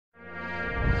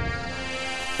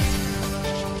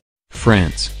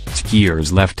France,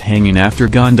 skiers left hanging after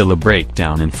gondola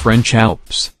breakdown in French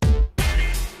Alps.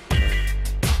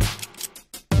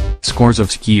 Scores of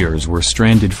skiers were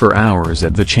stranded for hours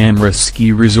at the Chamras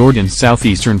ski resort in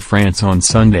southeastern France on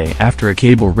Sunday after a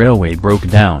cable railway broke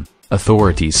down,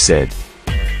 authorities said.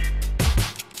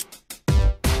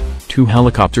 2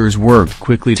 helicopters worked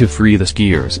quickly to free the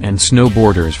skiers and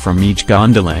snowboarders from each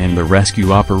gondola, and the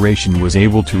rescue operation was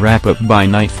able to wrap up by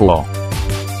nightfall.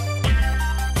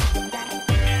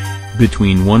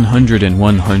 Between 100 and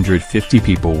 150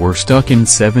 people were stuck in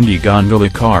 70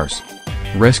 gondola cars.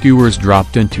 Rescuers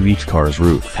dropped into each car's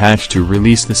roof hatch to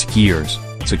release the skiers,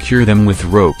 secure them with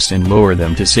ropes and lower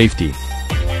them to safety.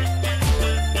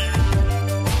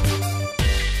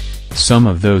 Some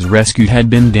of those rescued had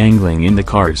been dangling in the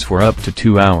cars for up to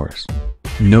 2 hours.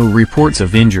 No reports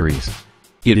of injuries.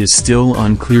 It is still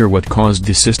unclear what caused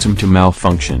the system to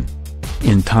malfunction.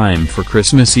 In time for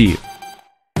Christmas Eve.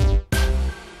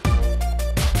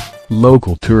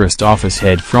 Local tourist office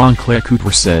head Franck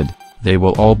Lecoutre said, "They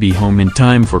will all be home in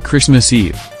time for Christmas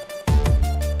Eve."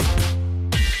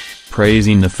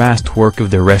 Praising the fast work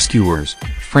of the rescuers,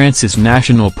 France's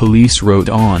National Police wrote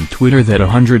on Twitter that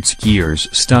 100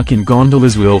 skiers stuck in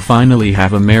gondolas will finally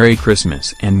have a Merry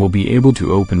Christmas and will be able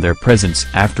to open their presents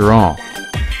after all.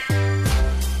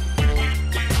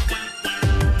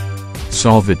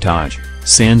 Sauvetage,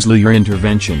 sans leur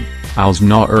intervention, als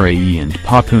n'aurait and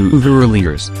pas pu ouvrir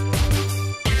leurs.